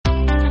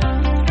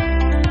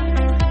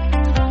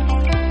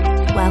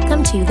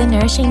welcome to the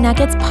Nourishing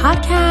Nuggets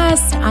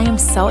podcast. I am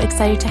so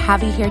excited to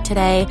have you here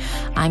today.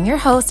 I'm your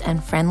host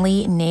and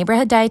friendly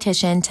neighborhood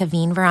dietitian,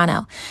 Taveen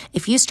Verano.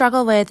 If you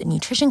struggle with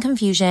nutrition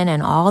confusion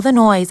and all the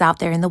noise out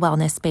there in the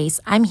wellness space,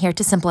 I'm here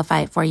to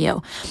simplify it for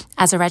you.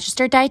 As a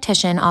registered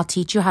dietitian, I'll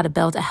teach you how to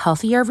build a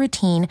healthier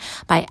routine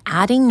by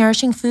adding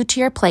nourishing food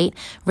to your plate,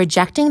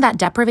 rejecting that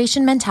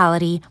deprivation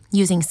mentality,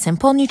 using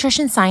simple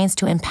nutrition science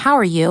to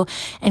empower you,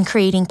 and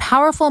creating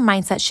powerful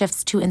mindset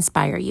shifts to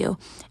inspire you.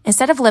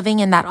 Instead of living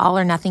in that all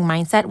or nothing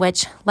mindset,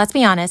 which, let's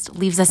be honest,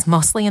 leaves us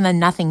mostly in the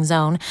nothing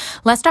zone,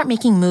 let's start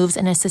making moves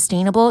in a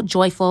sustainable,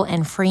 joyful,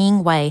 and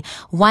freeing way,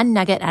 one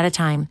nugget at a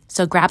time.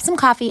 So grab some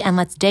coffee and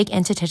let's dig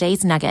into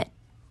today's nugget.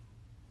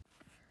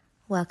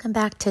 Welcome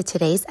back to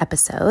today's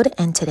episode,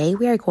 and today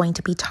we are going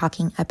to be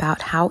talking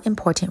about how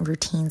important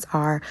routines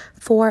are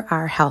for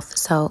our health.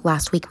 So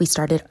last week we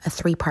started a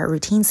 3-part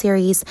routine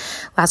series.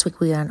 Last week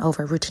we went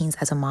over routines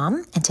as a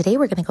mom, and today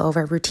we're going to go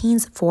over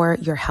routines for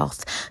your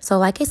health. So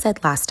like I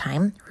said last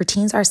time,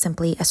 routines are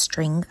simply a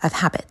string of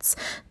habits,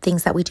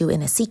 things that we do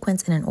in a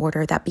sequence, in an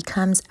order that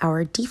becomes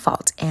our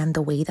default and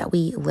the way that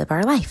we live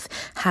our life.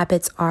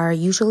 Habits are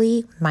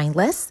usually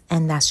mindless,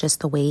 and that's just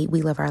the way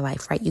we live our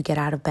life, right? You get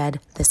out of bed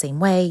the same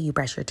way, you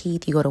brush your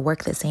teeth, you go to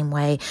work the same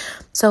way.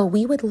 So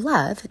we would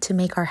love to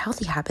make our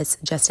healthy habits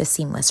just as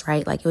seamless,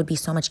 right? Like it would be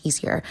so much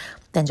easier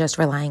than just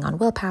relying on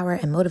willpower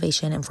and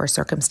motivation and for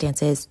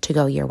circumstances to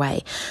go your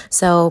way.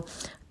 So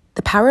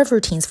the power of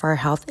routines for our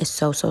health is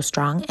so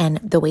strong, and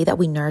the way that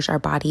we nourish our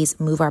bodies,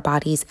 move our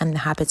bodies, and the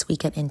habits we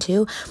get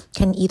into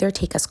can either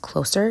take us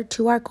closer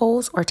to our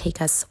goals or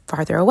take us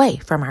farther away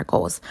from our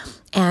goals.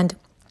 And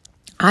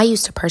I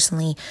used to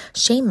personally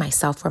shame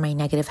myself for my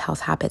negative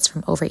health habits,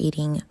 from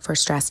overeating, for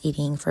stress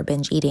eating, for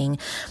binge eating,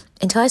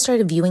 until I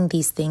started viewing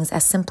these things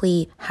as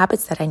simply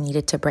habits that I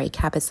needed to break,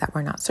 habits that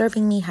were not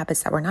serving me,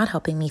 habits that were not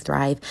helping me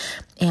thrive.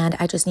 And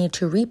I just needed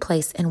to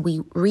replace and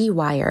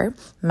rewire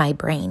my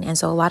brain. And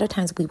so a lot of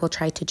times we will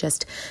try to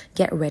just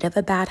get rid of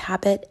a bad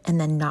habit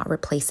and then not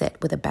replace it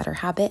with a better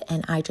habit.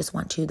 And I just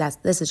want to,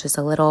 this is just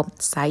a little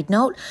side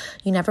note.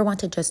 You never want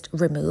to just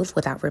remove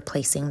without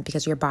replacing,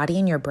 because your body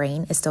and your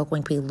brain is still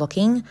going to be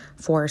looking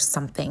for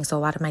something. So a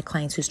lot of my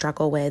clients who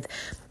struggle with,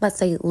 let's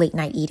say, late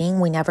night eating,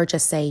 we never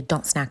just say,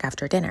 don't snack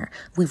after dinner.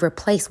 We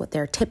replace what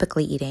they're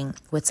typically eating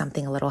with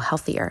something a little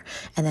healthier.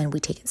 And then we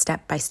take it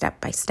step by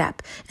step by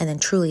step, and then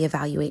truly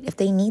evaluate if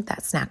they need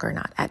that snack or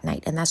not at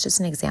night. And that's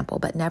just an example,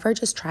 but never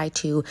just try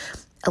to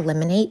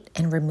eliminate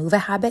and remove a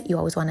habit. You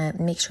always want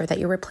to make sure that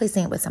you're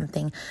replacing it with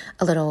something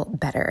a little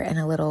better and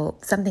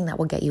something that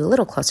will get you a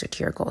little closer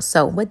to your goals.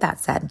 So with that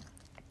said,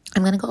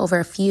 I'm going to go over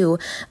a few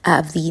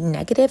of the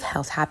negative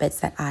health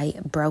habits that I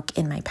broke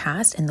in my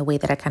past and the way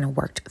that I kind of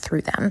worked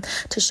through them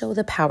to show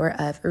the power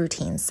of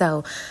routine.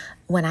 So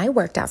when I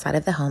worked outside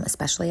of the home,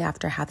 especially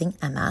after having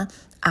Emma,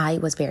 I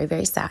was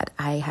very sad.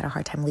 I had a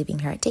hard time leaving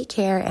her at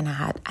daycare, and I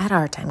had a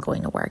hard time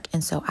going to work.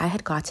 And so I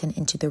had gotten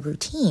into the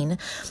routine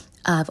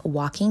of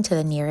walking to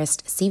the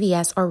nearest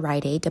CVS or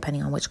Rite Aid,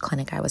 depending on which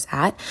clinic I was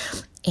at,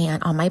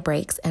 and on my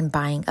breaks, and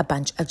buying a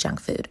bunch of junk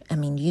food. I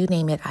mean, you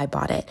name it, I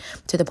bought it,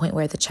 to the point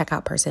where the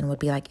checkout person would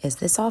be like, is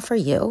this all for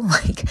you?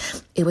 Like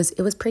it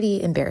was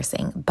pretty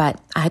embarrassing, but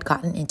I had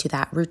gotten into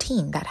that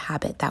routine, that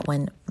habit, that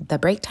when the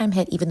break time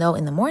hit, even though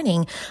in the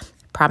morning,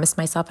 promised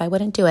myself I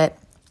wouldn't do it,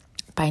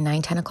 by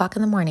 9-10 o'clock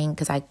in the morning,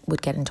 because I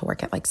would get into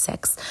work at like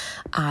 6,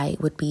 I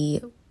would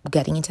be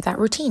getting into that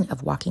routine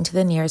of walking to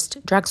the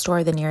nearest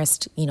drugstore, the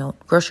nearest,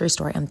 grocery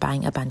store, and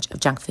buying a bunch of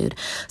junk food.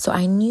 So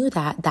I knew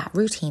that that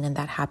routine and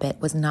that habit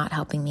was not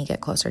helping me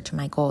get closer to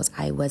my goals.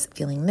 I was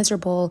feeling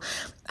miserable.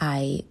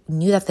 I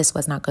knew that this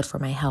was not good for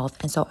my health.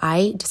 And so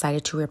I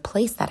decided to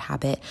replace that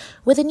habit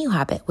with a new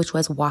habit, which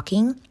was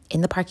walking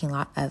in the parking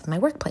lot of my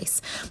workplace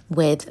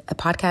with a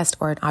podcast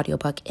or an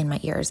audiobook in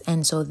my ears.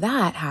 And so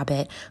that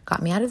habit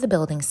got me out of the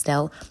building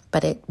still,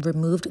 but it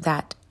removed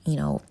that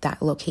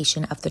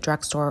location of the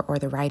drugstore or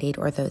the Rite Aid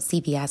or the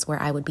CVS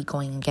where I would be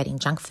going and getting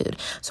junk food.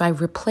 So I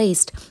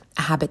replaced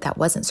a habit that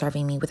wasn't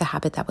serving me with a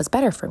habit that was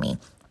better for me.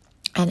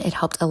 And it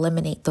helped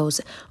eliminate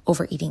those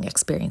overeating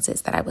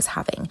experiences that I was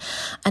having.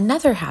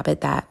 Another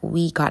habit that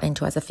we got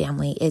into as a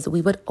family is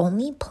we would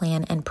only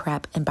plan and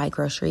prep and buy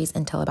groceries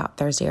until about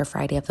Thursday or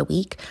Friday of the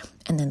week.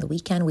 And then the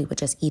weekend, we would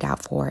just eat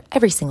out for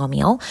every single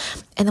meal.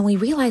 And then we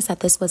realized that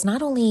this was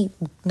not only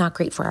not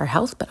great for our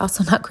health, but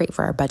also not great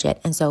for our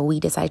budget. And so we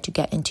decided to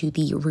get into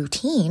the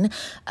routine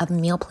of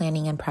meal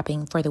planning and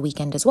prepping for the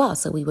weekend as well.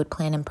 So we would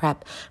plan and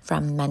prep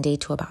from Monday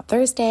to about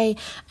Thursday,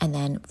 and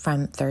then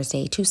from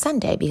Thursday to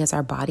Sunday, because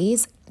our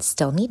bodies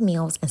still need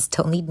meals and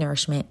still need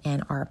nourishment,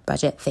 and our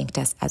budget thanked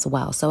us as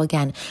well. So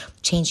again,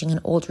 changing an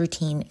old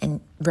routine and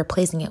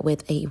replacing it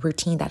with a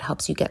routine that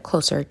helps you get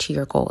closer to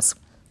your goals.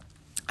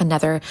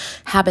 Another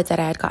habit that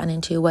I had gotten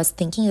into was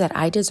thinking that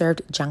I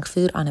deserved junk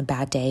food on a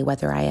bad day,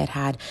 whether I had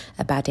had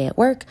a bad day at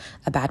work,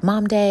 a bad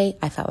mom day.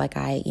 I felt like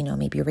I,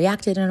 maybe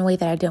reacted in a way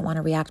that I didn't want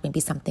to react. Maybe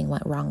something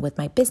went wrong with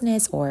my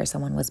business or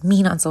someone was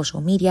mean on social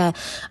media.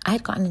 I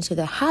had gotten into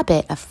the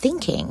habit of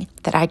thinking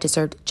that I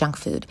deserved junk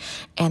food.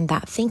 And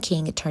that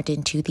thinking turned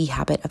into the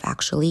habit of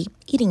actually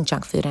eating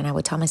junk food. And I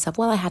would tell myself,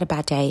 well, I had a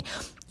bad day.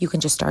 You can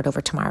just start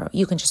over tomorrow.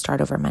 You can just start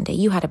over Monday.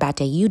 You had a bad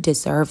day. You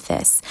deserve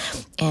this.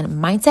 And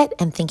mindset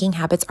and thinking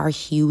habits are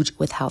huge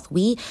with health.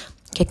 We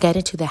can get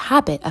into the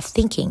habit of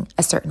thinking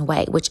a certain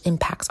way, which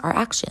impacts our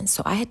actions.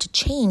 So I had to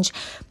change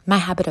my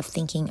habit of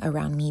thinking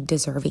around me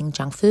deserving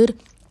junk food.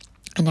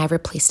 And I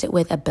replaced it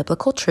with a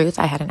biblical truth.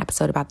 I had an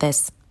episode about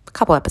this a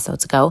couple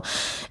episodes ago,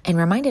 and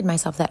reminded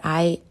myself that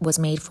I was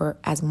made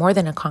as more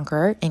than a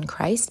conqueror in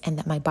Christ, and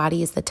that my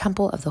body is the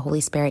temple of the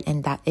Holy Spirit,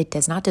 and that it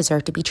does not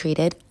deserve to be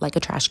treated like a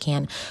trash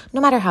can,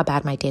 no matter how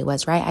bad my day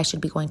was, right? I should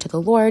be going to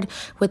the Lord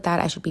with that.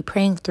 I should be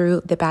praying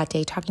through the bad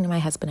day, talking to my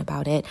husband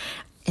about it,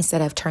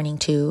 instead of turning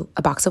to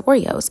a box of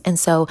Oreos. And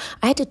so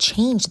I had to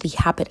change the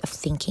habit of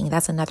thinking.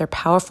 That's another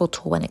powerful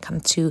tool when it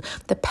comes to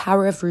the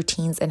power of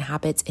routines and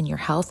habits in your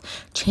health.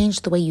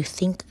 Change the way you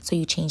think, so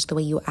you change the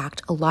way you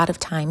act. A lot of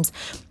times,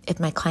 if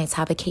my clients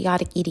have a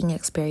chaotic eating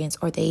experience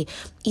or they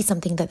eat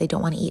something that they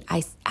don't want to eat,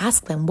 I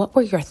ask them, what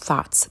were your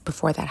thoughts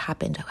before that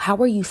happened? How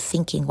were you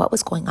thinking? What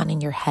was going on in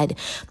your head?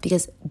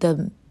 Because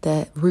the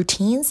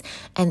routines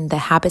and the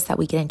habits that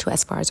we get into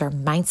as far as our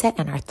mindset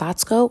and our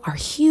thoughts go are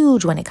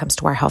huge when it comes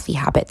to our healthy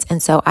habits.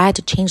 And so I had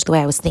to change the way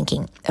I was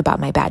thinking about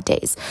my bad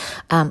days.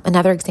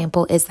 Another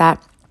example is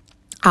that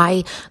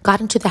I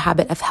got into the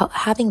habit of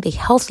having the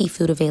healthy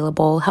food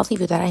available, healthy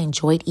food that I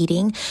enjoyed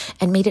eating,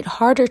 and made it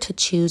harder to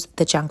choose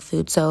the junk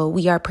food. So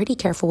we are pretty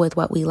careful with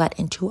what we let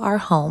into our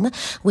home.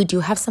 We do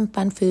have some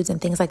fun foods and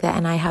things like that.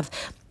 And I have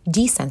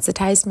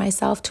desensitized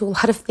myself to a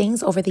lot of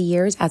things over the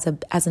years. As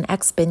an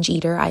ex-binge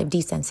eater, I've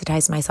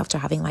desensitized myself to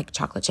having like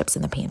chocolate chips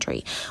in the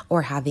pantry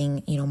or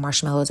having,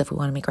 marshmallows if we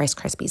want to make Rice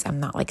Krispies. I'm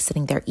not like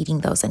sitting there eating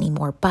those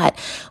anymore, but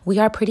we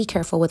are pretty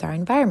careful with our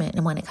environment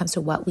and when it comes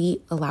to what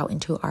we allow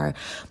into our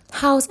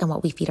house and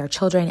what we feed our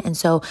children. And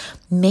so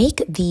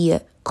make the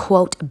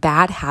quote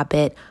bad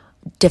habit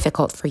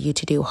difficult for you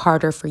to do,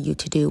 harder for you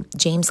to do.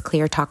 James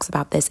Clear talks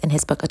about this in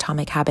his book,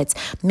 Atomic Habits.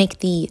 Make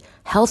the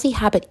healthy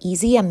habit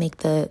easy and make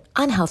the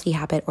unhealthy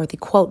habit or the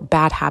quote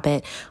bad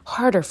habit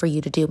harder for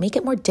you to do. Make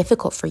it more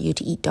difficult for you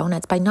to eat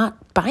donuts by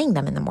not buying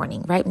them in the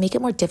morning, right? Make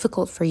it more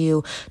difficult for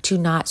you to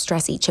not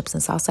stress eat chips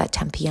and salsa at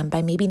 10 p.m.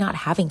 by maybe not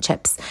having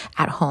chips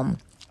at home.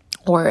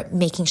 Or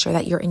making sure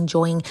that you're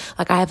enjoying,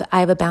 like I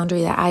have a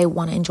boundary that I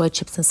want to enjoy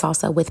chips and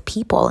salsa with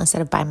people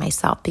instead of by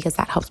myself, because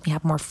that helps me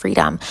have more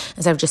freedom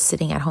instead of just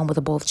sitting at home with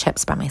a bowl of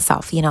chips by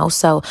myself,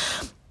 So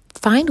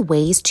find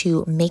ways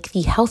to make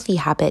the healthy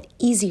habit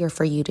easier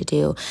for you to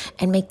do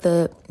and make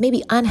the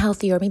maybe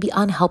unhealthy or maybe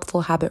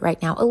unhelpful habit right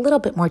now a little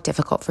bit more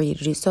difficult for you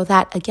to do, so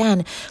that,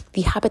 again,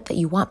 the habit that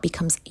you want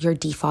becomes your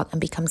default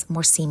and becomes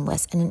more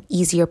seamless and an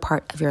easier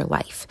part of your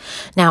life.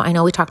 Now, I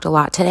know we talked a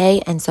lot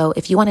today, and so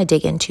if you want to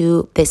dig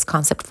into this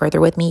concept further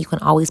with me, you can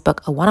always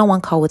book a one-on-one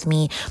call with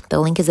me. The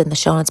link is in the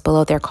show notes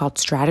below. They're called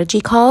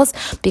strategy calls,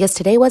 because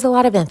today was a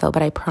lot of info,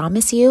 but I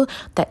promise you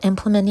that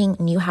implementing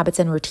new habits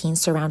and routines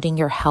surrounding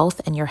your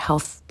health and your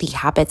healthy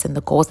habits and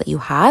the goals that you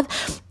have,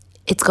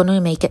 it's going to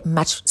make it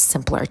much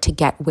simpler to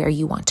get where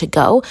you want to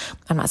go.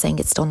 I'm not saying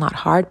it's still not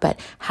hard, but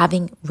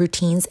having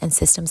routines and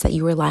systems that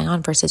you rely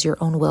on versus your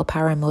own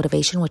willpower and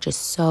motivation, which is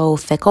so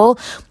fickle,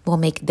 will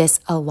make this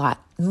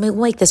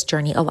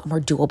journey a lot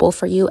more doable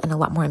for you and a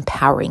lot more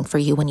empowering for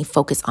you when you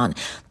focus on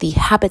the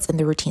habits and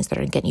the routines that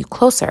are getting you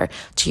closer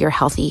to your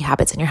healthy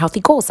habits and your healthy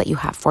goals that you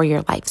have for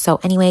your life. So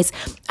anyways,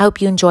 I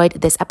hope you enjoyed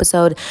this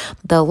episode.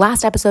 The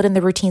last episode in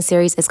the routine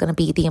series is going to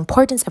be the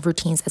importance of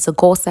routines as a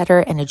goal setter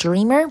and a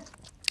dreamer.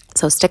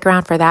 So stick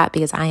around for that,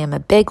 because I am a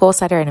big goal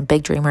setter and a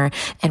big dreamer,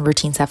 and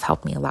routines have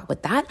helped me a lot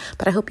with that.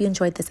 But I hope you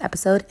enjoyed this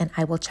episode, and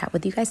I will chat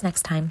with you guys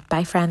next time.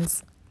 Bye,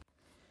 friends.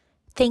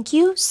 Thank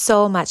you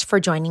so much for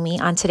joining me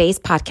on today's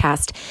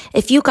podcast.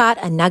 If you got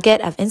a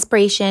nugget of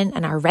inspiration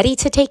and are ready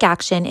to take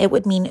action, it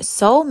would mean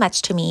so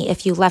much to me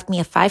if you left me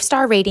a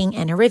 5-star rating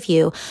and a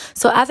review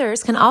so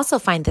others can also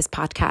find this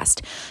podcast.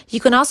 You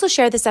can also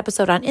share this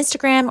episode on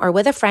Instagram or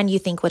with a friend you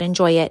think would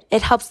enjoy it.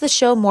 It helps the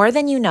show more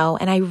than you know,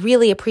 and I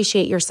really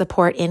appreciate your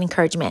support and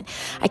encouragement.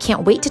 I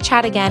can't wait to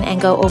chat again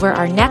and go over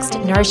our next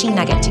nourishing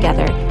nugget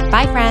together.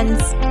 Bye,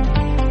 friends.